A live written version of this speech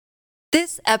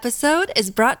This episode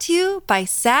is brought to you by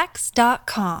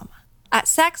Sax.com. At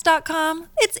Sax.com,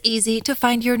 it's easy to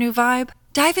find your new vibe.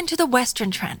 Dive into the Western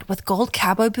trend with gold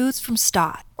cowboy boots from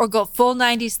Stott, or go full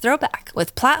 90s throwback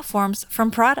with platforms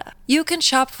from Prada. You can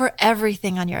shop for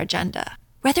everything on your agenda,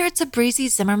 whether it's a breezy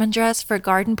Zimmermann dress for a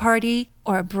garden party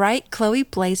or a bright Chloe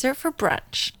blazer for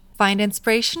brunch. Find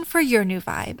inspiration for your new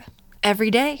vibe every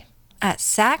day at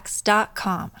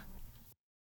Sax.com.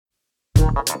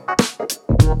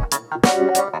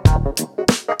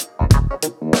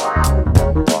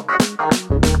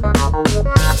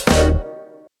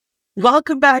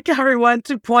 Welcome back, everyone,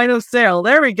 to Point of Sale.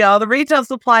 There we go, the retail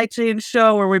supply chain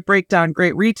show where we break down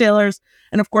great retailers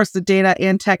and, of course, the data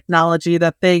and technology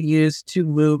that they use to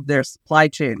move their supply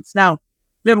chains. Now,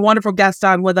 we have a wonderful guest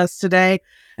on with us today,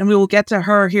 and we will get to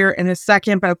her here in a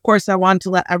second. But, of course, I want to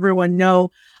let everyone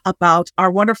know about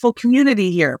our wonderful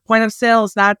community here. Point of Sale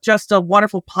is not just a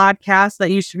wonderful podcast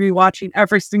that you should be watching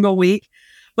every single week,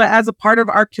 but as a part of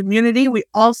our community, we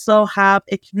also have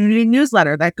a community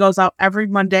newsletter that goes out every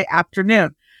Monday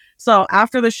afternoon. So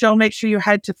after the show, make sure you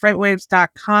head to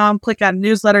freightwaves.com, click on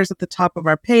newsletters at the top of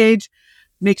our page.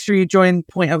 Make sure you join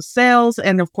Point of Sales.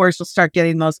 And of course, you'll start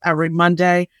getting those every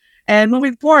Monday. And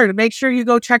moving forward, make sure you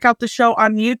go check out the show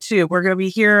on YouTube. We're going to be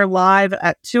here live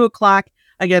at 2 o'clock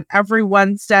again every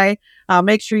Wednesday.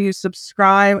 Make sure you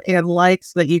subscribe and like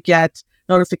so that you get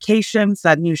notifications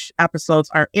that new episodes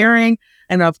are airing.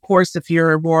 And of course, if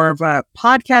you're more of a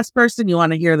podcast person, you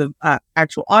want to hear the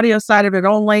actual audio side of it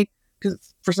only,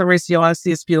 because for some reason you want to see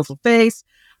his beautiful face,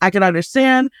 I can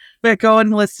understand, but go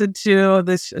and listen to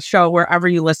this show wherever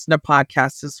you listen to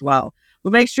podcasts as well.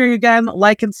 But make sure you, again,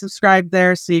 like and subscribe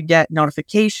there so you get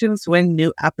notifications when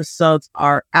new episodes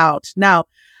are out. Now,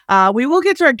 we will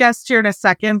get to our guest here in a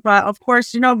second, but of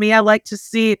course, you know me, I like to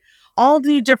see all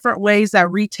the different ways that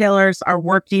retailers are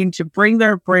working to bring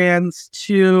their brands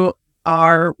to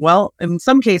our, well, in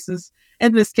some cases,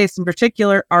 in this case in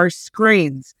particular, our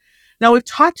screens. Now, we've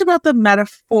talked about the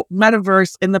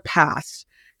Metaverse in the past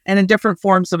and in different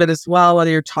forms of it as well, whether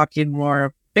you're talking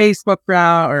more Facebook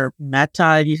route or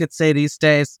Meta, you could say these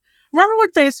days. Remember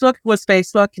when Facebook was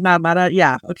Facebook, not Meta?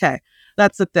 Yeah, okay.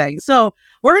 That's the thing. So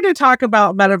we're going to talk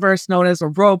about Metaverse known as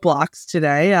Roblox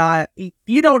today. If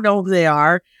you don't know who they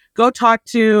are, go talk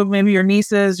to maybe your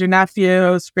nieces, your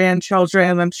nephews,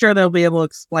 grandchildren. I'm sure they'll be able to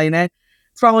explain it.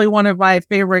 It's probably one of my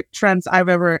favorite trends I've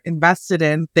ever invested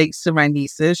in, thanks to my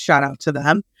nieces. Shout out to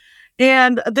them.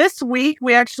 And this week,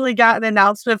 we actually got an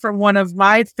announcement from one of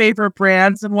my favorite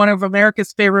brands and one of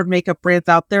America's favorite makeup brands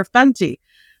out there, Fenty.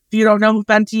 If you don't know who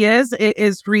Fenty is, it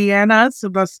is Rihanna.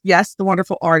 So yes, the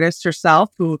wonderful artist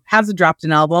herself who hasn't dropped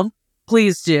an album.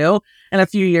 Please do, in a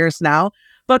few years now.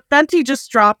 But Fenty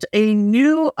just dropped a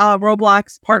new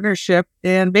Roblox partnership,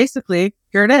 and basically,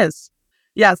 here it is.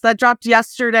 Yes, that dropped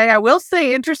yesterday. I will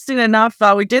say, interesting enough,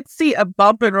 we did see a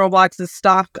bump in Roblox's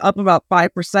stock up about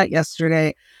 5%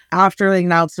 yesterday after the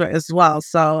announcement as well.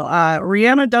 So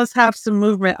Rihanna does have some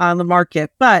movement on the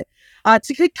market. But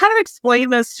to kind of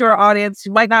explain this to our audience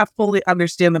who might not fully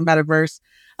understand the Metaverse,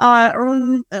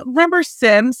 remember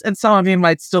Sims, and some of you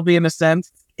might still be in The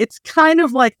Sims. It's kind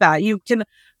of like that. You can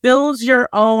build your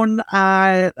own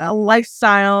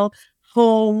lifestyle,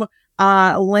 home,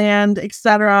 land,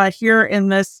 etc. here in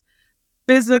this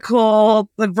physical,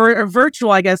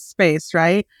 virtual, I guess, space,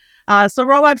 right? So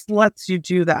Roblox lets you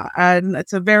do that. And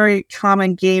it's a very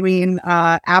common gaming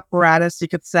apparatus, you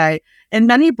could say. And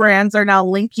many brands are now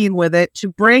linking with it to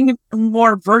bring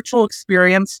more virtual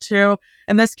experience to,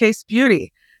 in this case,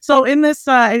 beauty. So in this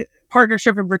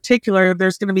partnership in particular,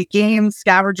 there's going to be games,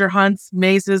 scavenger hunts,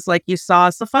 mazes like you saw,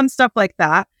 so fun stuff like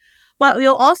that. But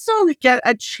you'll also get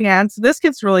a chance, this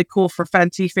gets really cool for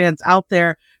Fenty fans out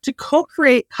there, to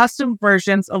co-create custom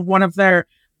versions of one of their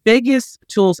biggest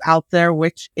tools out there,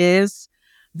 which is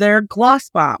their Gloss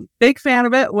Bomb. Big fan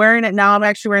of it, wearing it now. I'm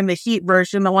actually wearing the Heat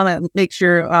version, the one that makes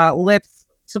your lips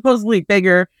supposedly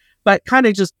bigger, but kind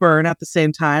of just burn at the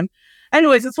same time.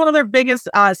 Anyways, it's one of their biggest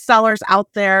sellers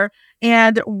out there.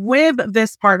 And with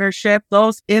this partnership,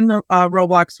 those in the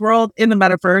Roblox world, in the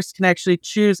Metaverse, can actually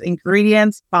choose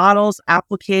ingredients, bottles,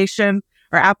 application,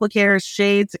 or applicators,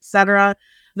 shades, etc.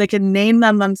 They can name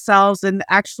them themselves. And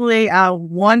actually,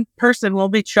 one person will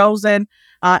be chosen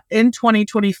in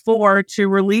 2024 to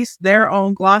release their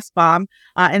own Gloss Bomb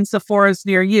in Sephora's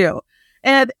near you.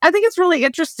 And I think it's really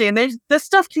interesting. This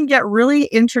stuff can get really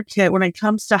intricate when it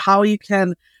comes to how you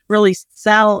can really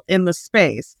sell in the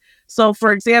space. So,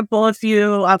 for example, if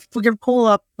we can pull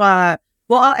up, I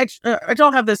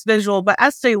don't have this visual, but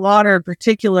Estee Lauder in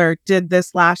particular did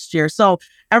this last year. So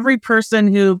every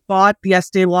person who bought the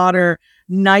Estee Lauder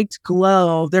night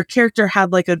glow. Their character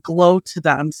had like a glow to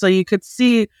them. So you could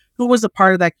see who was a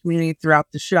part of that community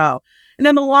throughout the show. And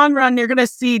in the long run, you're going to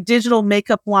see digital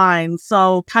makeup lines.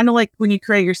 So kind of like when you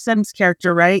create your Sims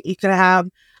character, right? You could have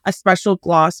a special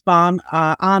gloss bomb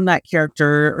on that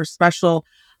character or special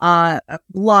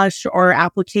blush or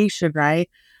application, right?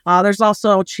 There's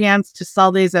also a chance to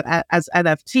sell these as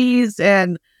NFTs.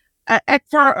 And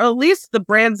for at least the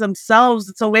brands themselves,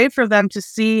 it's a way for them to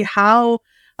see how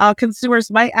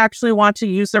consumers might actually want to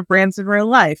use their brands in real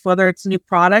life, whether it's new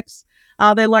products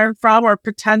they learn from or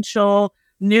potential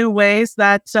new ways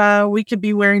that we could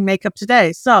be wearing makeup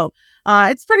today. So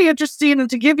it's pretty interesting. And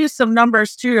to give you some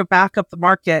numbers too to back up the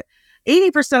market,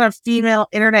 80% of female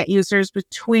internet users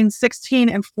between 16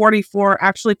 and 44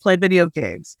 actually play video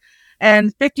games.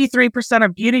 And 53%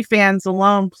 of beauty fans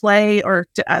alone play or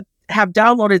have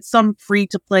downloaded some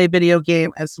free-to-play video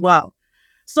game as well.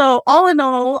 So all in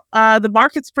all, the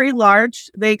market's pretty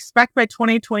large. They expect by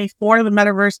 2024, the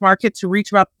Metaverse market to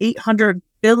reach about $800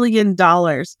 billion.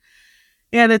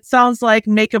 And it sounds like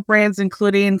makeup brands,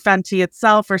 including Fenty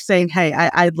itself, are saying, hey,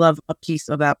 I'd love a piece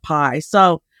of that pie.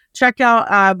 So check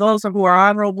out those who are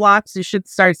on Roblox. You should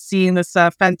start seeing this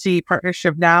Fenty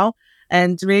partnership now.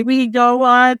 And maybe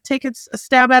go take a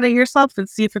stab at it yourself and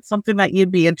see if it's something that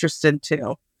you'd be interested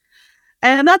to.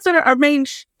 And that's our main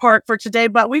part for today.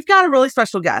 But we've got a really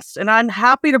special guest. And I'm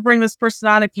happy to bring this person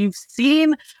on. If you've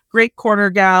seen Great Corner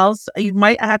Gals, you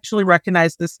might actually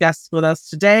recognize this guest with us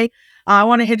today. I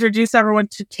want to introduce everyone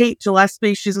to Kate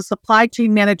Gillespie. She's a supply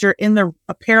chain manager in the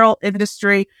apparel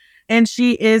industry. And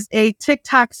she is a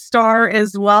TikTok star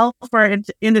as well for our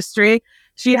industry.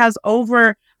 She has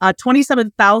over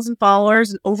 27,000 followers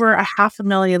and over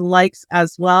 500,000 likes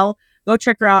as well. Go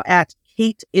check her out at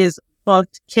Kate is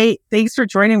Booked. Kate, thanks for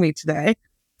joining me today.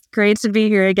 Great to be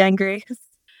here again, Grace.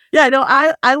 Yeah, no,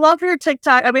 I love your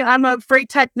TikTok. I mean, I'm a freight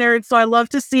tech nerd, so I love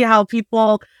to see how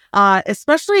people,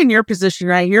 especially in your position,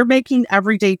 right? You're making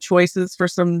everyday choices for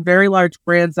some very large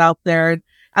brands out there. And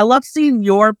I love seeing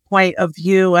your point of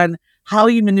view and how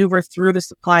you maneuver through the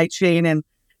supply chain and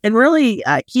really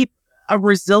keep a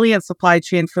resilient supply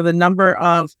chain for the number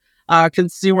of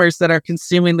consumers that are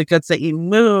consuming the goods that you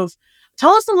move.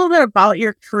 Tell us a little bit about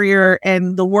your career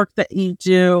and the work that you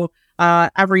do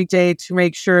every day to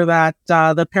make sure that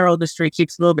the apparel industry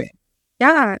keeps moving.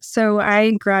 Yeah, so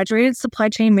I graduated supply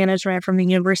chain management from the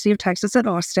University of Texas at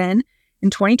Austin in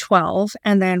 2012.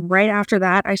 And then right after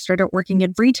that, I started working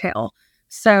in retail.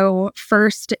 So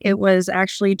first, it was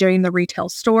actually doing the retail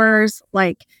stores,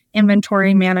 like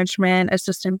inventory management,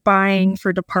 assistant buying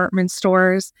for department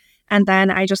stores. And then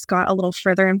I just got a little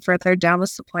further and further down the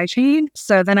supply chain.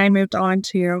 So then I moved on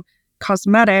to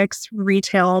cosmetics,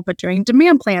 retail, but doing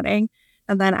demand planning.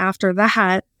 And then after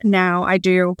that, now I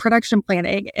do production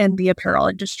planning in the apparel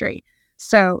industry.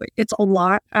 So it's a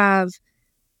lot of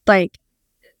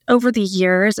over the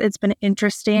years, it's been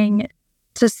interesting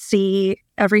to see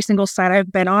every single side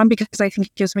I've been on because I think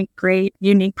it gives me great,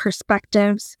 unique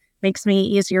perspectives, makes me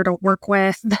easier to work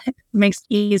with, makes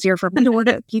it easier for me to work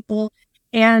with people.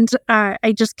 And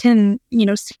I just can,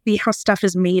 see how stuff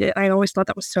is made. I always thought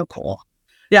that was so cool.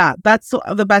 Yeah, that's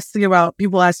the best thing about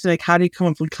people asking, how do you come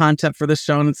up with content for the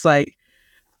show? And it's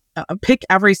pick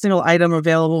every single item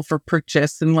available for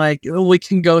purchase. And we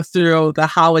can go through the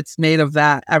how it's made of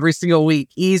that every single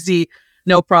week. Easy,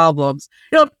 no problems.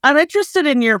 I'm interested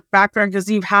in your background because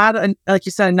you've had, like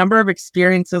you said, a number of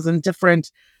experiences in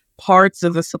different parts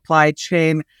of the supply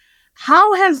chain.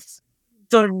 How has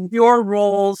your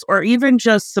roles or even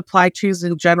just supply chains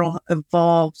in general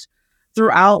evolved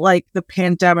throughout the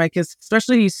pandemic,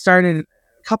 especially you started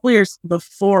a couple of years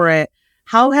before it?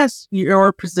 How has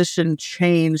your position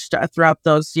changed throughout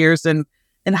those years and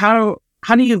how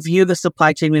do you view the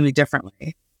supply chain really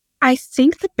differently? I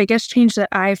think the biggest change that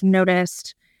I've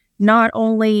noticed, not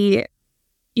only,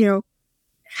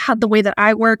 how the way that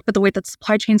I work, but the way that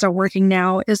supply chains are working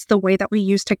now is the way that we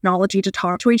use technology to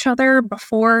talk to each other.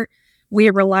 Before, we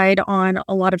relied on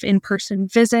a lot of in-person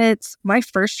visits. My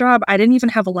first job, I didn't even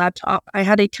have a laptop. I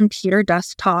had a computer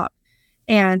desktop,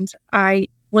 and I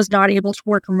was not able to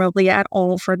work remotely at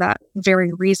all for that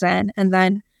very reason. And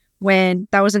then when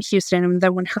that was in Houston, and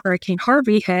then when Hurricane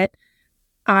Harvey hit,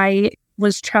 I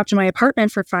was trapped in my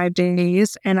apartment for 5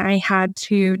 days, and I had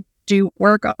to do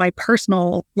work on my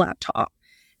personal laptop.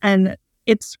 And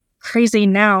it's crazy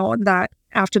now that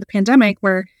after the pandemic,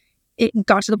 where it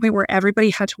got to the point where everybody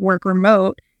had to work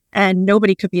remote and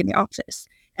nobody could be in the office.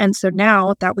 And so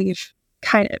now that we've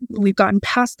gotten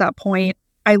past that point,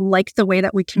 I like the way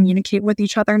that we communicate with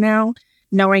each other now,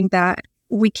 knowing that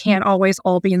we can't always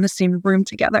all be in the same room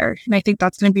together. And I think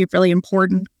that's going to be really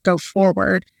important go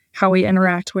forward how we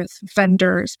interact with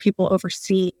vendors, people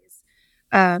overseas,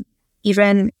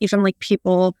 even like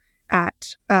people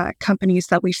at companies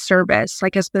that we service,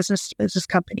 like as business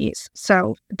companies.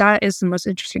 So that is the most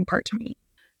interesting part to me.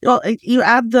 Well, you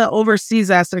add the overseas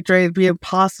aspect, right? It'd be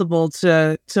impossible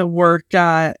to work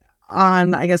on,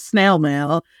 I guess, snail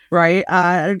mail, right?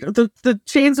 The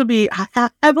chains would be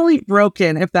heavily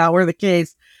broken if that were the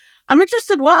case. I'm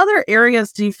interested, what other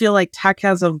areas do you feel like tech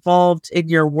has evolved in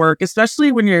your work,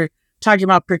 especially when you're talking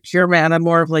about procurement on a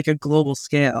more of like a global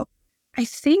scale? I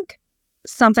think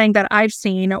something that I've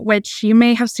seen, which you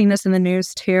may have seen this in the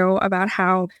news too, about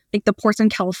how like the ports in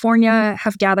California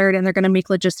have gathered and they're going to make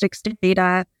logistics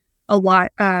data a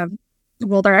lot.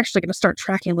 Well, they're actually going to start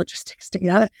tracking logistics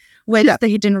data, which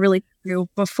they didn't really do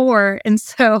before. And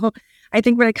so I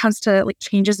think when it comes to like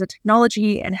changes in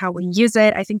technology and how we use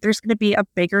it, I think there's going to be a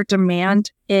bigger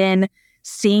demand in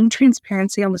seeing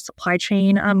transparency on the supply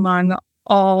chain among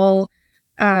all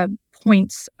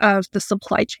points of the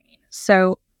supply chain.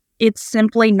 So it's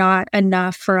simply not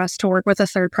enough for us to work with a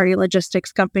third-party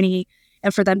logistics company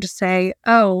and for them to say,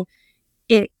 oh,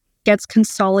 it gets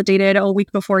consolidated a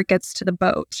week before it gets to the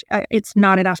boat. It's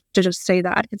not enough to just say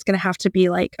that. It's going to have to be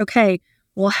like, okay,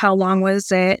 well, how long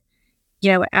was it,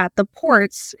 at the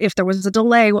ports? If there was a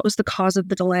delay, what was the cause of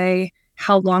the delay?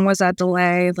 How long was that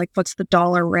delay? Like, what's the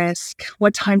dollar risk?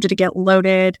 What time did it get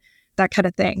loaded? That kind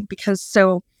of thing.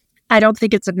 So I don't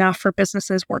think it's enough for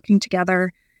businesses working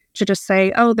together to just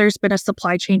say, oh, there's been a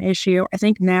supply chain issue. I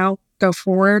think now, go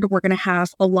forward, we're going to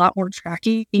have a lot more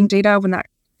tracking data when that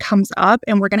comes up,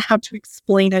 and we're going to have to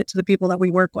explain it to the people that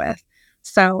we work with.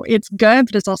 So it's good,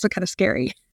 but it's also kind of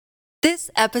scary.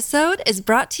 This episode is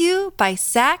brought to you by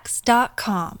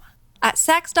Saks.com. At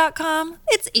Saks.com,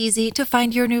 it's easy to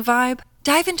find your new vibe.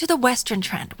 Dive into the Western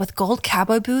trend with gold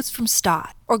cowboy boots from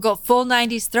Stott, or go full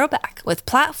 90s throwback with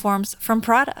platforms from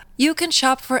Prada. You can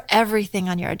shop for everything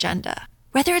on your agenda,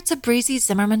 whether it's a breezy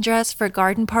Zimmermann dress for a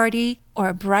garden party or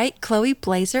a bright Chloe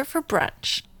blazer for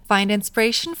brunch. Find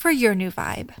inspiration for your new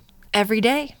vibe every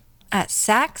day at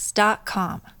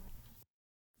Saks.com.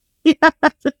 Yeah.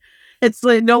 It's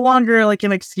like no longer like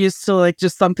an excuse to like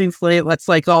just something's late. Let's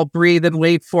like all breathe and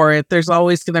wait for it. There's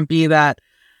always going to be that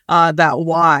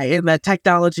why, and that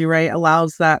technology, right,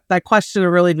 allows that question to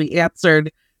really be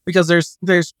answered because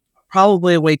there's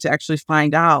probably a way to actually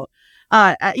find out.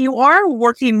 You are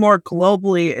working more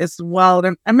globally as well,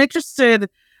 and I'm interested.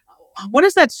 What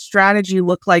does that strategy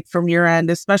look like from your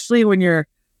end, especially when you're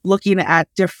looking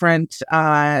at different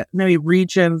maybe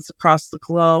regions across the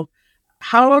globe?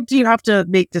 How do you have to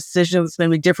make decisions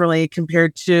maybe differently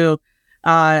compared to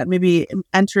maybe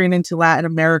entering into Latin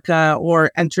America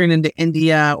or entering into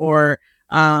India or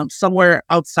somewhere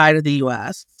outside of the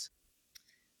U.S.?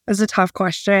 That's a tough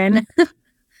question.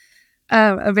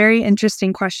 A very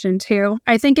interesting question too.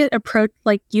 I think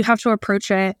you have to approach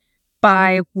it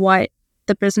by what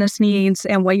the business needs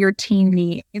and what your team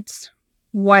needs,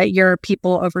 what your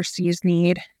people overseas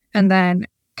need, and then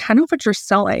kind of what you're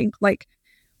selling. Like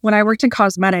when I worked in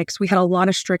cosmetics, we had a lot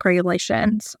of strict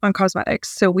regulations on cosmetics.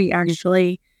 So we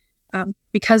actually,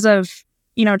 because of,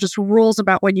 just rules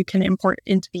about what you can import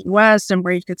into the US and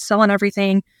where you could sell and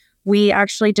everything, we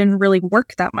actually didn't really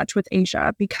work that much with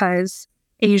Asia because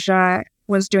Asia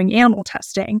was doing animal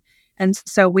testing. And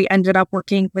so we ended up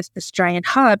working with this giant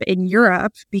hub in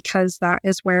Europe because that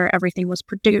is where everything was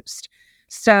produced.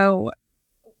 So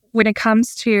when it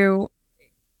comes to,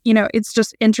 it's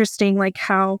just interesting, like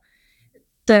how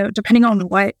depending on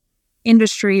what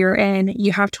industry you're in,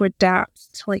 you have to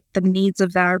adapt to like the needs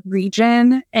of that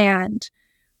region and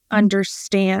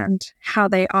understand how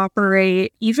they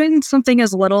operate, even something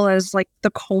as little as like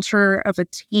the culture of a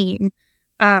team.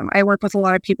 I work with a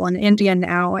lot of people in India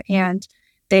now, and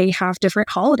they have different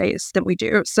holidays that we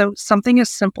do. So something as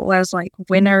simple as like,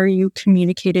 when are you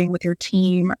communicating with your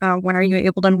team? When are you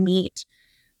able to meet?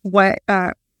 When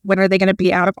are they going to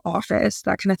be out of office?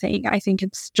 That kind of thing. I think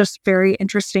it's just very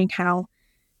interesting how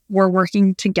we're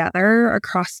working together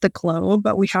across the globe,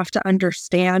 but we have to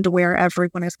understand where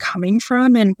everyone is coming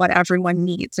from and what everyone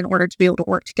needs in order to be able to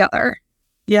work together.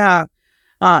 Yeah,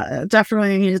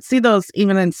 definitely. You can see those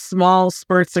even in small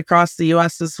spurts across the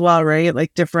U.S. as well, right?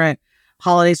 Like different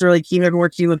holidays, or like even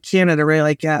working with Canada, right?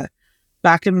 Like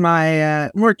back in my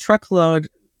more truckload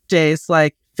days,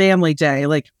 like Family Day,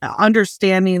 like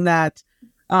understanding that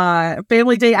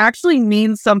Family Day actually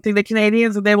means something to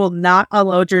Canadians, and they will not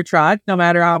unload your truck no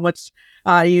matter how much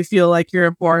you feel like you're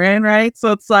important, right?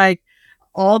 So it's like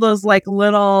all those like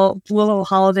little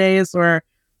holidays, or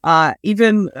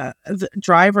even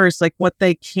drivers, like what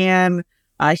they can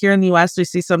here in the US we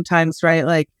see sometimes, right?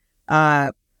 Like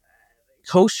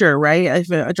kosher, right?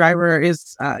 If a driver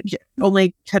is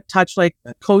only can touch like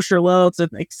kosher loads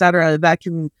and et cetera, that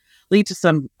can lead to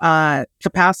some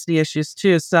capacity issues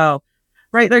too. So,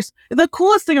 right, there's the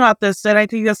coolest thing about this, and I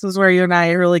think this is where you and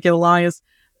I really get along, is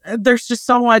there's just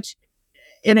so much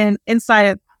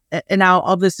inside and out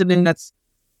of this and that's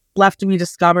left to be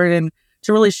discovered and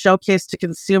to really showcase to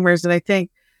consumers. And I think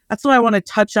that's what I want to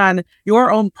touch on,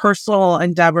 your own personal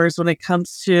endeavors when it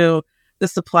comes to the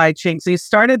supply chain. So you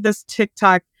started this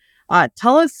TikTok.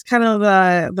 Tell us kind of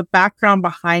the background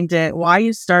behind it, why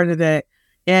you started it,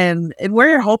 and where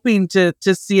you're hoping to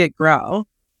see it grow.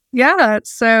 Yeah,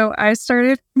 so I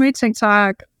started my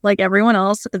TikTok like everyone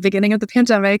else at the beginning of the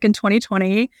pandemic in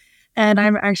 2020. And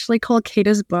I'm actually called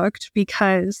Kata's Booked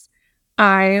because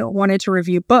I wanted to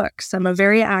review books. I'm a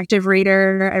very active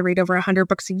reader. I read over 100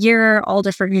 books a year, all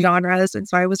different genres. And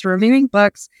so I was reviewing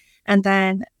books. And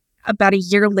then about a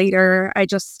year later, I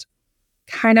just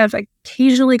kind of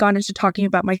occasionally got into talking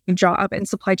about my job in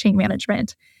supply chain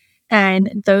management.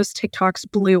 And those TikToks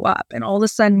blew up. And all of a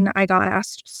sudden, I got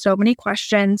asked so many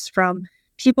questions from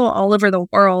people all over the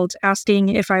world asking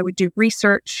if I would do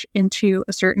research into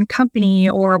a certain company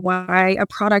or why a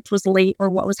product was late or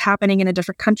what was happening in a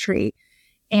different country.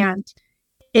 And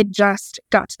it just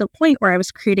got to the point where I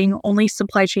was creating only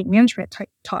supply chain management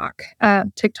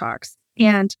TikToks.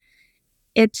 And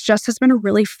it just has been a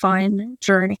really fun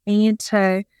journey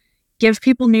to give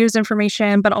people news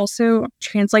information, but also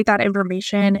translate that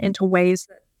information into ways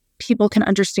that people can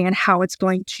understand how it's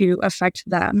going to affect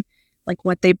them, like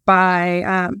what they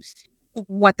buy,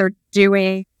 what they're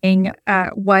doing,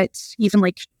 what even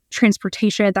like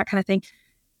transportation, that kind of thing.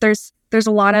 There's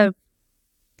a lot of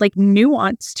like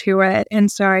nuance to it.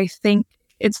 And so I think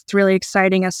it's really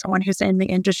exciting as someone who's in the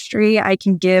industry. I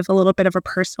can give a little bit of a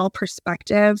personal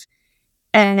perspective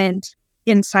and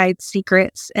inside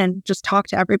secrets and just talk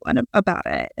to everyone about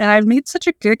it. And I've made such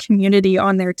a good community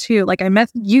on there too. Like I met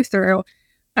you through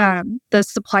the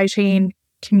supply chain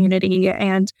community,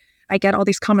 and I get all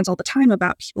these comments all the time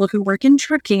about people who work in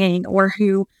trucking or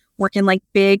who work in like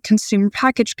big consumer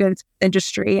packaged goods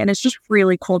industry. And it's just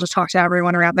really cool to talk to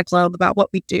everyone around the globe about what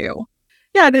we do.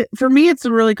 Yeah, for me, it's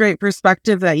a really great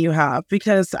perspective that you have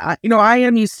because, I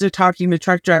am used to talking to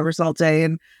truck drivers all day,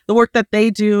 and the work that they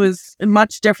do is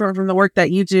much different from the work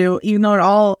that you do, even though it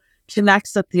all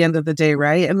connects at the end of the day,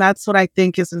 right? And that's what I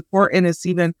think is important, is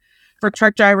even for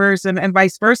truck drivers and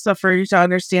vice versa, for you to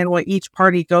understand what each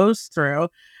party goes through.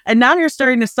 And now you're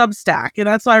starting to Substack, and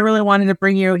that's why I really wanted to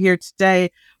bring you here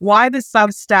today. Why the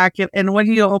Substack, and what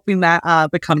are you hoping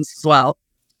that becomes as well?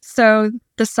 So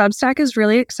the Substack is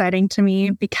really exciting to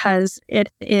me because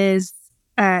it's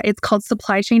called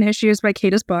Supply Chain Issues by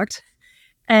Kata's Booked.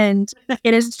 And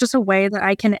it is just a way that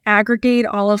I can aggregate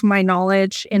all of my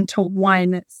knowledge into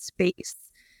one space.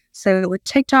 So with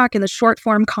TikTok and the short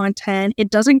form content,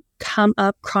 it doesn't come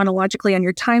up chronologically on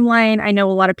your timeline. I know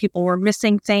a lot of people were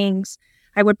missing things.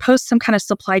 I would post some kind of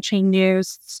supply chain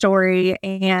news story,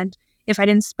 and if I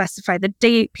didn't specify the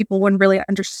date, people wouldn't really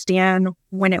understand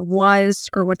when it was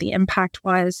or what the impact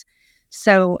was.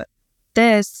 So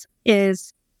this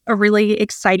is a really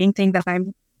exciting thing that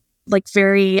I'm like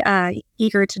very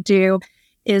eager to do,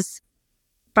 is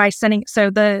by sending. So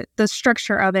the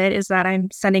structure of it is that I'm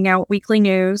sending out weekly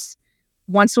news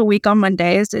once a week on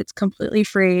Mondays. It's completely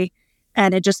free.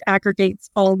 And it just aggregates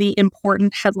all the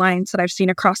important headlines that I've seen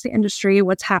across the industry,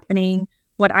 what's happening,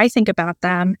 what I think about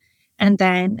them. And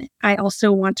then I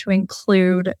also want to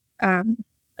include a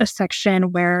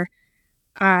section where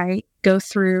I go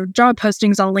through job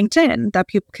postings on LinkedIn that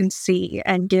people can see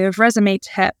and give resume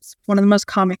tips. One of the most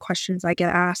common questions I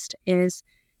get asked is,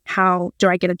 how do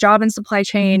I get a job in supply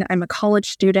chain? I'm a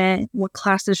college student. What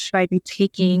classes should I be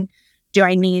taking? Do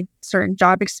I need certain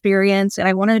job experience? And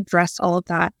I want to address all of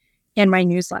that in my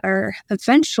newsletter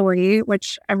eventually,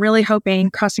 which I'm really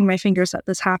hoping, crossing my fingers, that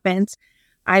this happens.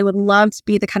 I would love to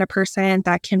be the kind of person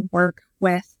that can work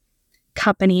with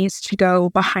companies to go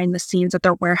behind the scenes at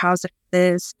their warehouses,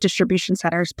 distribution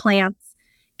centers, plants,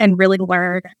 and really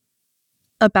learn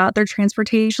about their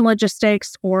transportation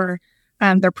logistics or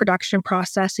their production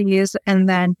processes, and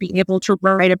then be able to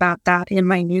write about that in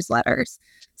my newsletters.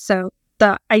 So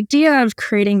the idea of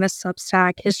creating this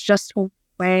Substack is just a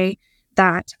way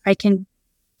that I can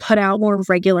put out more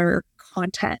regular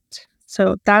content.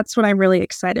 So that's what I'm really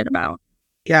excited about.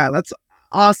 Yeah, that's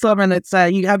awesome. And it's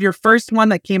you have your first one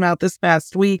that came out this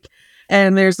past week.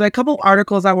 And there's a couple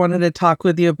articles I wanted to talk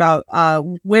with you about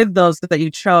with those that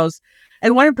you chose.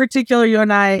 And one in particular, you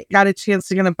and I got a chance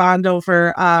to get a bond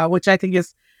over, which I think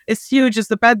is huge, is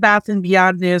the Bed Bath &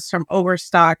 Beyond news from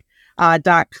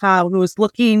Overstock.com, who is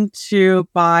looking to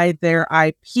buy their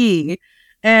IP.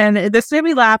 And this made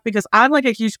me laugh because I'm like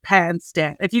a huge patent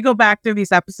stan. If you go back through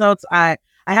these episodes, I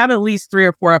have at least 3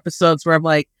 or 4 episodes where I'm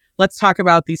like, let's talk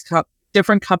about these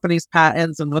different companies'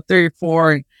 patents and what they're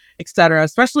for, and et cetera.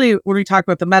 Especially when we talk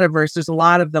about the metaverse, there's a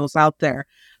lot of those out there.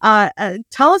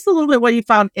 Tell us a little bit what you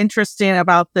found interesting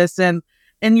about this and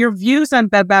your views on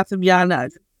Bed Bath &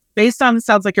 Beyond, based on, it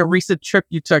sounds like a recent trip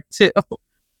you took too.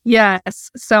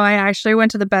 Yes. So I actually went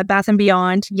to the Bed Bath &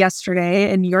 Beyond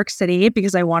yesterday in New York City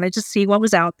because I wanted to see what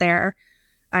was out there.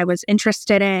 I was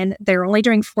interested in, they're only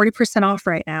doing 40% off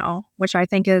right now, which I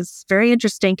think is very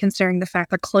interesting considering the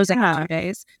fact they're closing in 2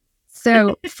 days.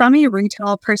 So from a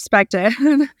retail perspective,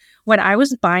 when I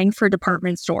was buying for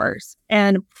department stores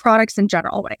and products in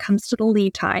general, when it comes to the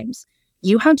lead times,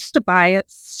 you have to buy it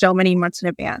so many months in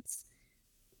advance.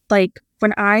 Like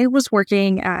when I was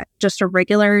working at just a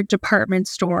regular department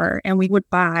store and we would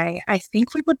buy, I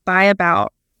think we would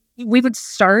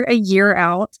start a year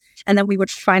out and then we would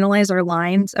finalize our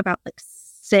lines about like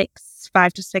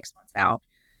 5 to 6 months out.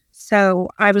 So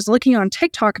I was looking on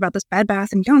TikTok about this Bed Bath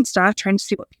 & Beyond stuff, trying to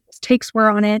see what people's takes were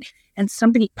on it. And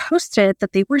somebody posted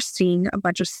that they were seeing a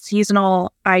bunch of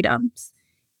seasonal items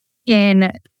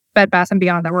in Bed Bath &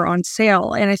 Beyond that were on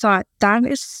sale. And I thought that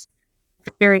is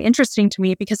very interesting to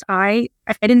me because I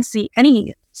didn't see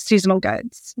any seasonal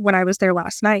goods when I was there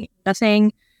last night.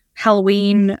 Nothing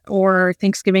Halloween or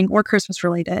Thanksgiving or Christmas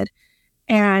related.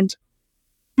 And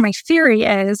my theory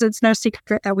is it's no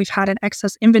secret that we've had an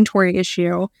excess inventory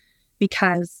issue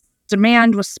because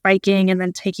demand was spiking and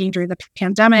then taking during the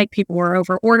pandemic. People were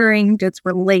over ordering, goods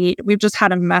were late. We've just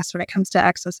had a mess when it comes to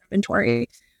excess inventory.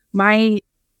 My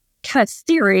kind of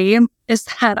theory is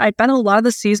that I bet a lot of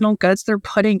the seasonal goods they're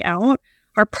putting out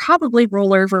are probably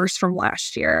rollovers from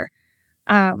last year.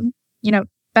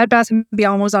 Bed Bath &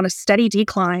 Beyond was on a steady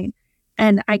decline,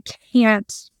 and I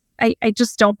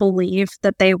just don't believe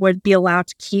that they would be allowed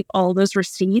to keep all those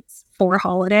receipts for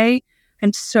holiday.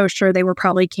 I'm so sure they were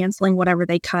probably canceling whatever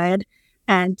they could.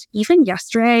 And even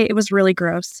yesterday, it was really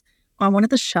gross. On one of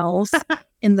the shelves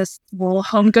in this little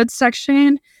home goods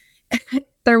section,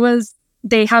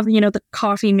 they have, the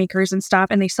coffee makers and stuff,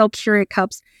 and they sell Keurig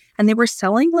cups, and they were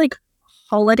selling like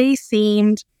holiday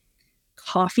themed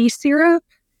coffee syrup.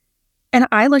 And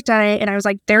I looked at it and I was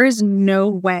like, there is no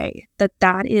way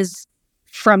that is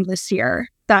from this year.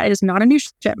 That is not a new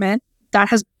shipment. That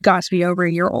has got to be over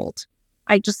a year old.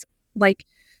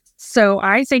 So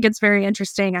I think it's very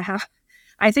interesting.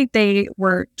 I think they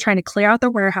were trying to clear out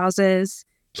the warehouses,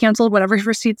 canceled whatever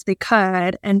receipts they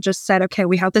could, and just said, okay,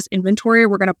 we have this inventory,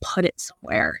 we're going to put it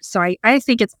somewhere. So I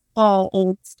think it's all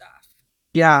old stuff.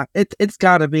 Yeah, it's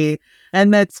got to be.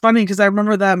 And that's funny because I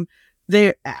remember them,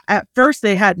 at first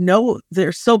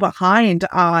they're so behind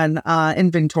on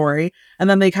inventory, and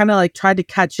then they kind of like tried to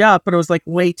catch up, but it was like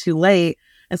way too late.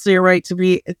 And so you're right, to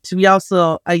be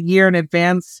also a year in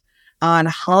advance on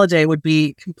holiday would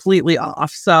be completely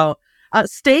off. So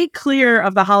stay clear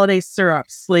of the holiday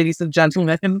syrups, ladies and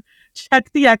gentlemen.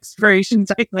 Check the expiration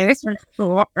date.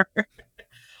 Well,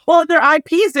 their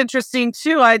IP is interesting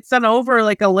too. I'd sent over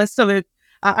like a list of it.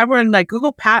 I went like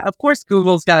Google Of course,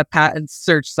 Google's got a patent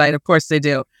search site. Of course they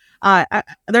do.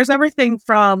 There's everything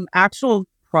from actual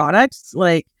products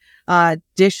like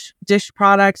dish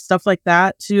products, stuff like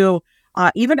that, to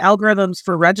even algorithms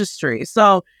for registry.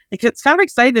 So it's kind of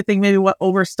exciting to think maybe what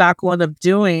Overstock will end up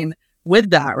doing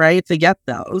with that, right? To get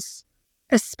those.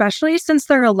 Especially since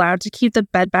they're allowed to keep the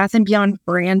Bed Bath & Beyond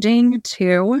branding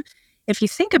too. If you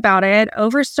think about it,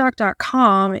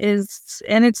 Overstock.com is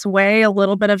in its way a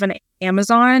little bit of an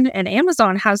Amazon, and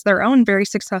Amazon has their own very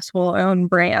successful own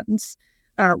brands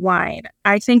line.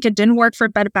 I think it didn't work for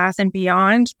Bed Bath &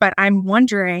 Beyond, but I'm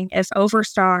wondering if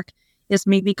Overstock is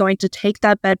maybe going to take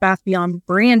that Bed Bath & Beyond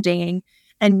branding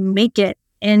and make it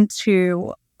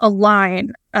into a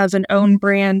line of an own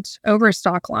brand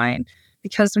Overstock line.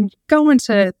 Because when you go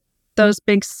into those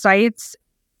big sites,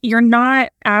 you're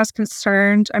not as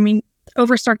concerned. I mean,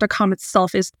 Overstock.com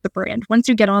itself is the brand. Once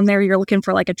you get on there, you're looking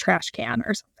for like a trash can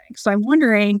or something. So I'm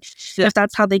wondering if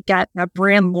that's how they get that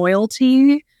brand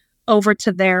loyalty over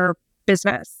to their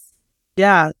business.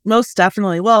 Yeah, most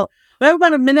definitely. Well, we have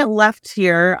about a minute left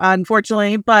here,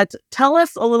 unfortunately, but tell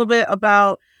us a little bit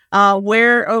about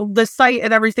where the site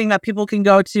and everything that people can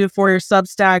go to for your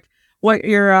Substack, what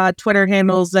your Twitter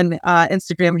handles and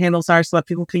Instagram handles are so that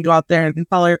people can go out there and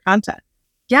follow your content.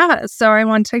 Yeah, so I'm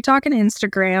on TikTok and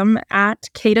Instagram at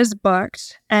Kata's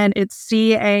Booked, and it's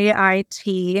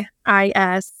CAITISBOOKED.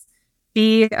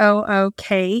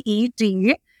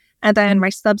 And then my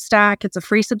Substack, it's a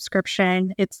free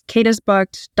subscription. It's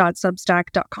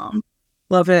katasbooked.substack.com.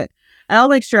 Love it. And I'll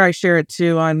make sure I share it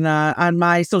too on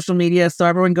my social media. So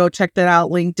everyone go check that out.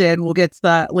 LinkedIn. We'll get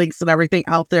the links and everything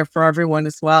out there for everyone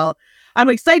as well. I'm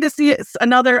excited to see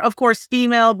another, of course,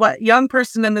 female, but young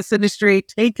person in this industry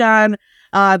take on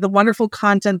the wonderful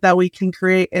content that we can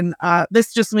create. And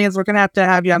this just means we're going to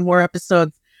have you on more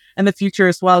episodes in the future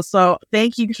as well. So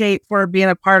thank you, Kate, for being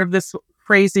a part of this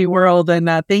crazy world. And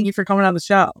thank you for coming on the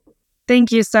show.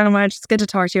 Thank you so much. It's good to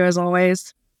talk to you as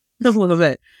always. A little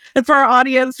bit. And for our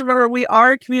audience, remember, we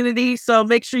are a community. So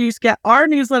make sure you get our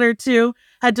newsletter too.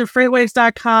 Head to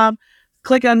freightwaves.com.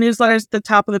 Click on newsletters at the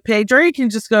top of the page, or you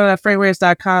can just go to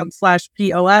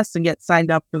freightwaves.com/POS and get signed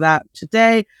up for that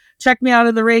today. Check me out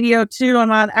on the radio too.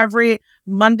 I'm on every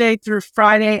Monday through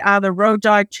Friday on the Road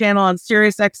Dog channel on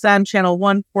Sirius XM channel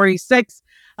 146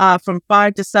 from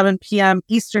 5 to 7 p.m.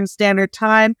 Eastern Standard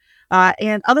Time.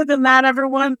 And other than that,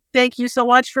 everyone, thank you so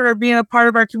much for being a part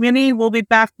of our community. We'll be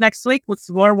back next week with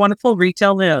some more wonderful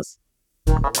retail news.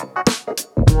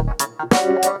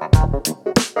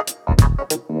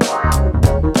 Wow.